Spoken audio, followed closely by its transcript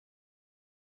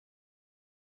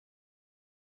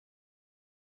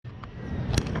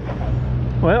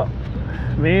Well,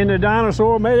 me and the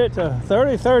Dinosaur made it to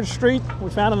 33rd Street.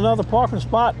 We found another parking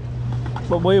spot,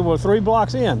 but we were 3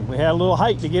 blocks in. We had a little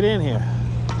hike to get in here.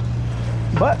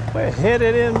 But we're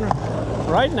headed in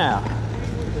right now.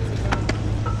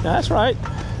 That's right.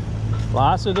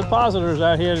 Lots of depositors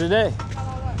out here today.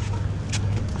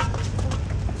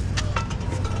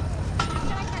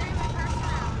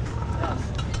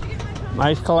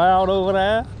 Nice cloud over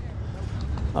there.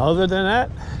 Other than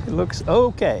that, it looks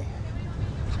okay.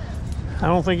 I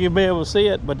don't think you'll be able to see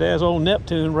it, but there's old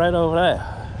Neptune right over there.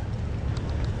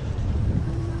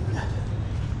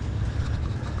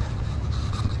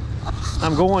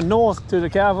 I'm going north to the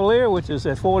Cavalier, which is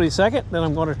at 42nd. Then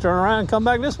I'm going to turn around and come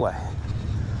back this way.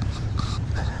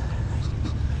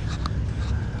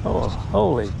 Oh,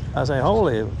 holy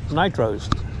nitros.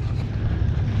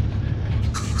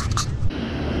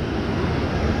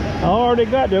 I already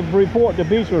got the report the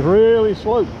beach was really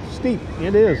steep.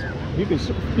 It is. You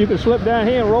can slip down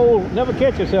here and roll, never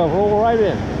catch yourself, roll right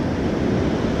in.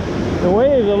 The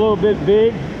wave's a little bit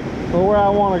big for where I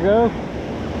want to go.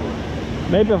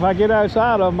 Maybe if I get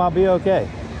outside of them, I'll be okay.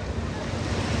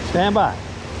 Stand by.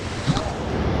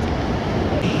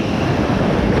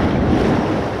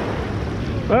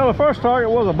 Well, the first target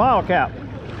was a bottle cap.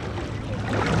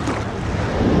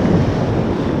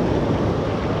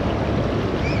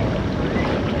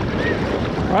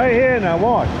 Right here in that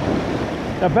wash.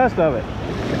 The best of it.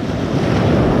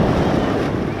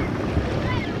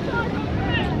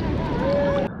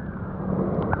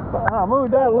 I'll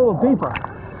move that a little deeper.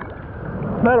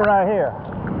 Better right here.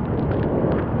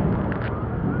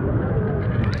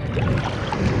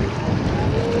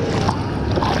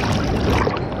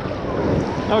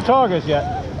 No targets yet.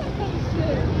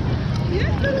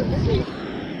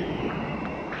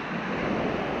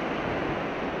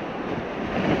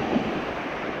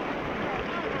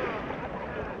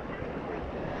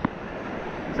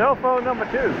 Cell phone number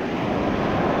 2.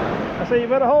 I say you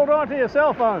better hold on to your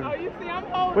cell phone. Oh, you see, I'm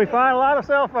holding. We find a lot of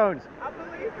cell phones. I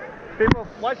believe it. People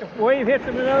watch a wave hits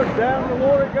them in the nose, down the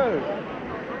water it goes.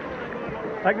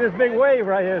 Like this big wave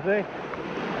right here, see?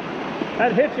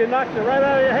 That hits you, knocks it right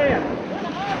out of your hand.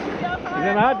 And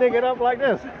then I dig it up like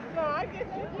this. No, I get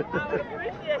you. I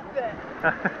appreciate that.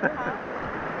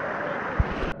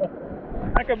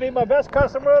 That could be my best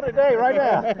customer of the day right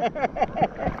now.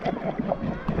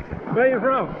 Where you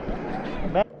from?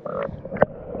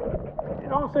 You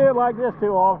don't see it like this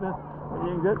too often.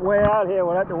 You can get way out here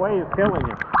without the waves killing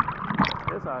you.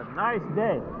 It's a nice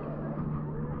day.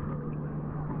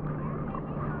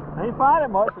 I ain't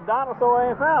finding much. The Dinosaur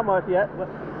ain't found much yet, but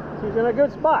she's in a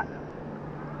good spot.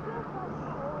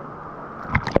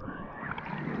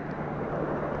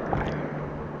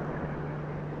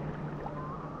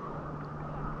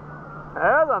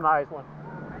 There's a nice one.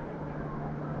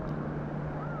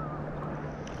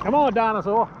 Come on,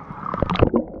 Dinosaur.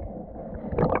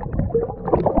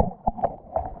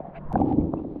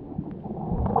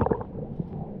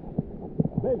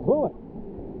 Big bullet.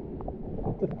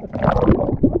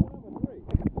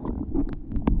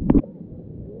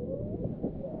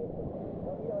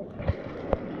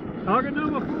 Target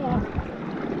number 4.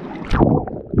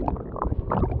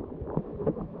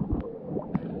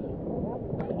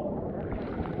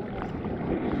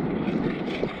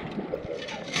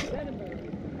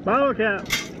 Bottle cap.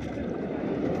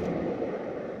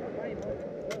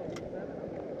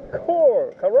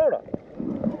 Corona.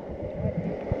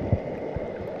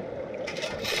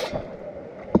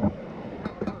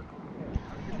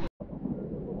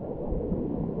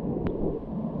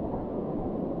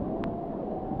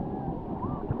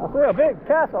 I see a big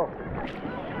castle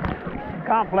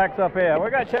complex up here. We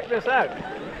gotta check this out.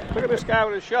 Look at this guy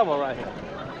with his shovel right here.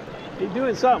 He's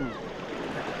doing something.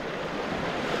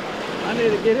 I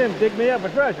need to get him to dig me up a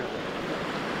treasure.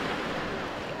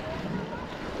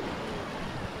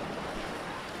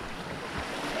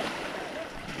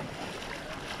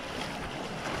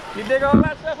 You dig all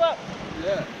that stuff up?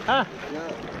 Yeah. Huh? Yeah.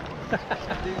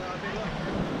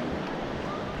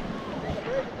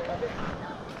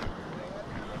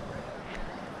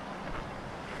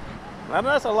 Well,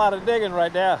 that's a lot of digging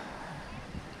right there.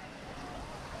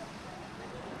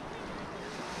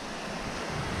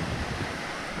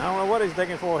 I don't know what he's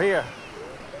digging for here,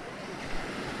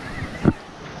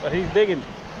 but he's digging.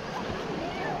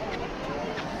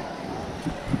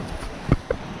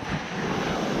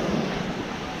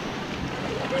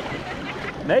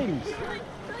 Natives.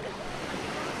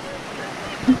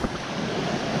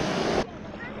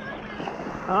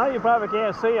 I know you probably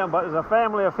can't see them, but there's a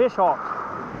family of fish hawks.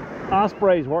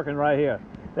 Ospreys working right here.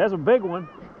 There's a big one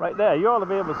right there. You ought to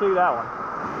be able to see that one.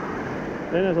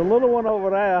 Then there's a little one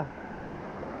over there.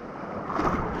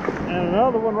 And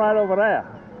another one right over there.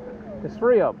 There's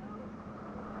 3 of them.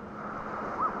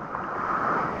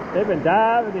 They've been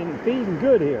diving and feeding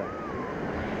good here.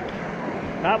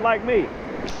 Not like me.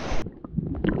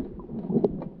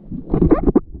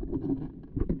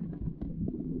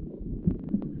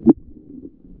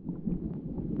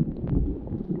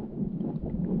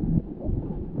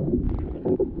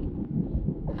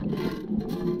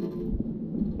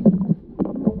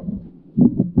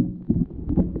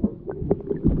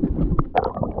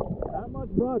 Not much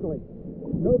broccoli.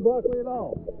 No broccoli at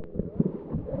all.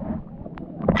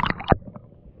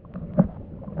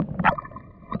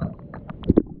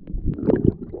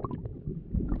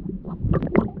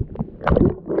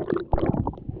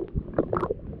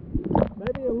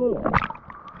 Maybe a little.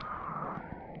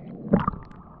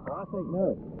 Well, I think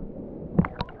no.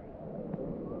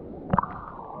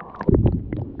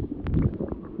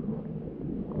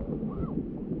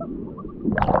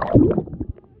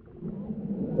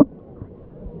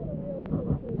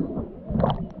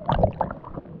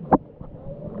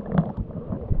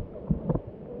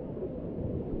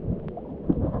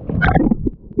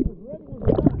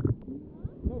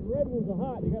 Those red ones are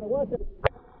hot. You gotta watch it.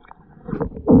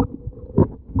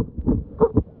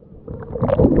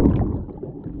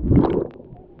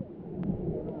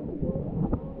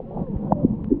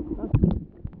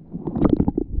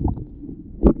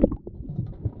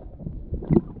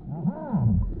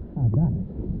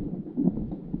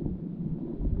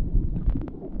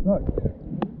 Look.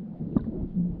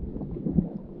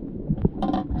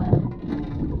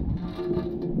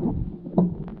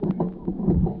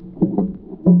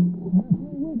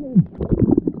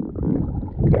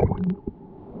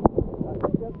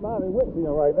 That's Bobby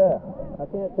Whitfield right there. I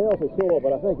can't tell for sure,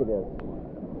 but I think it is.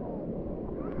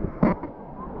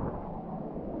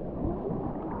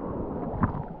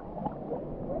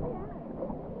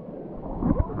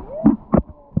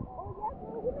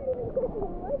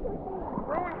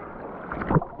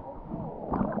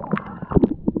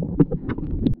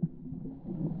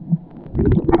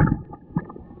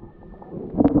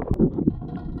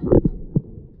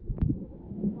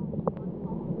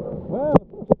 Well, the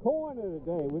first coin of the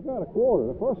day. We got a quarter,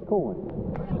 the first coin.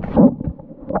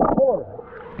 Quarter.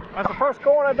 That's the first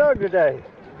coin I dug today.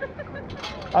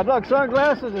 I dug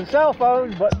sunglasses and cell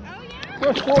phones, but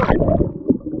first quarter.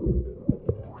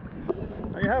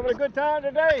 Are you having a good time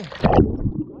today?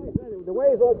 The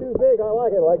waves aren't too big. I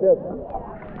like it like this.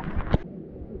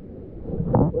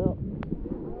 Well,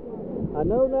 I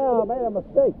know now I made a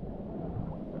mistake.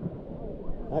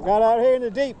 I got out here in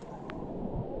the deep,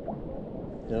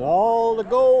 and all the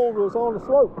gold was on the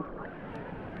slope.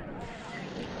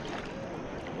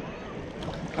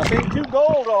 I've seen 2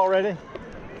 gold already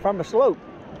from the slope.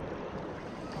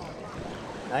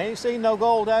 I ain't seen no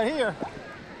gold out here,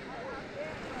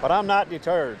 but I'm not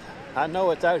deterred. I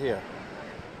know it's out here,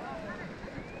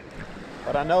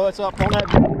 but I know it's up on that.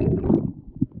 I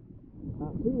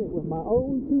see it with my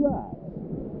own 2 eyes.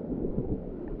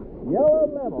 Yellow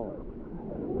metal.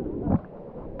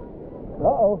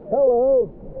 Uh-oh,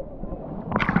 hello.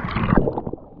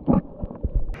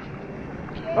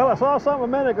 Well, I saw something a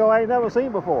minute ago I ain't never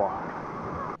seen before.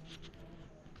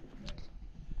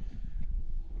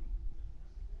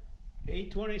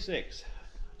 $8:26.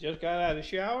 Just got out of the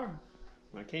shower.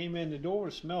 When I came in the door,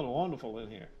 it smelled wonderful in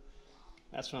here.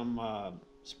 That's from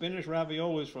spinach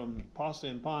raviolis from Pasta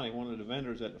and Pani, one of the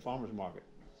vendors at the farmer's market.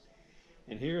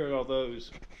 And here are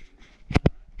those,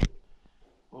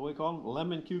 what do we call them?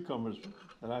 Lemon cucumbers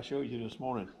that I showed you this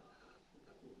morning.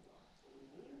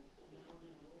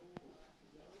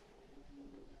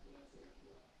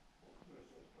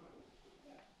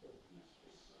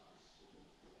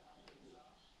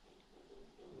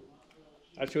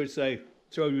 I should say,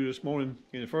 showed you this morning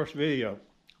in the first video.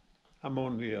 I'm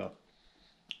on the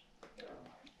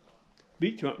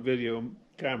beach hunt video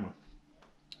camera.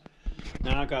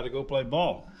 Now I got to go play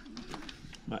ball.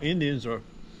 My Indians are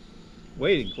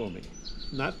waiting for me,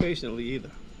 not patiently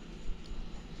either.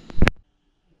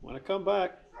 When I come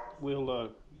back, we'll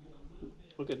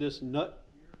look at this nut,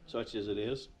 such as it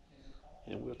is,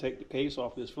 and we'll take the case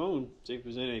off this phone, see if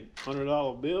there's any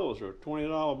 $100 bills or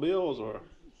 $20 bills or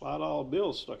 $5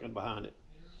 bills stuck in behind it.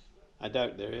 I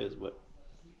doubt there is, but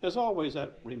there's always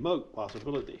that remote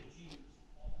possibility.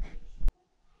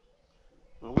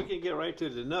 Well, we can get right to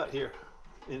the nut here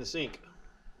in the sink.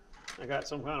 I got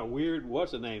some kind of weird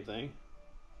what's-the-name thing.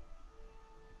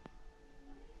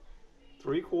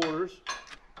 3/4,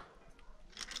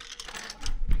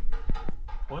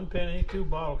 1 penny, 2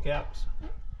 bottle caps,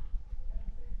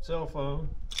 cell phone,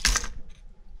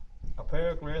 a pair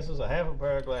of glasses, a half a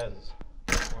pair of glasses.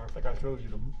 I think I showed you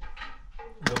them.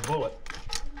 the bullet.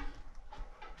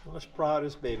 Let's pry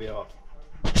this baby off.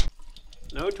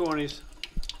 No 20s,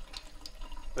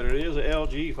 but it is an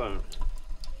LG phone.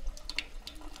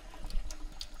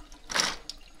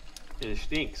 And it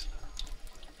stinks.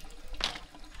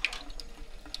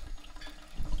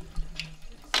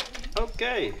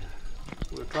 Okay,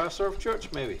 we'll try Surf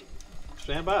Church maybe.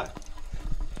 Stand by.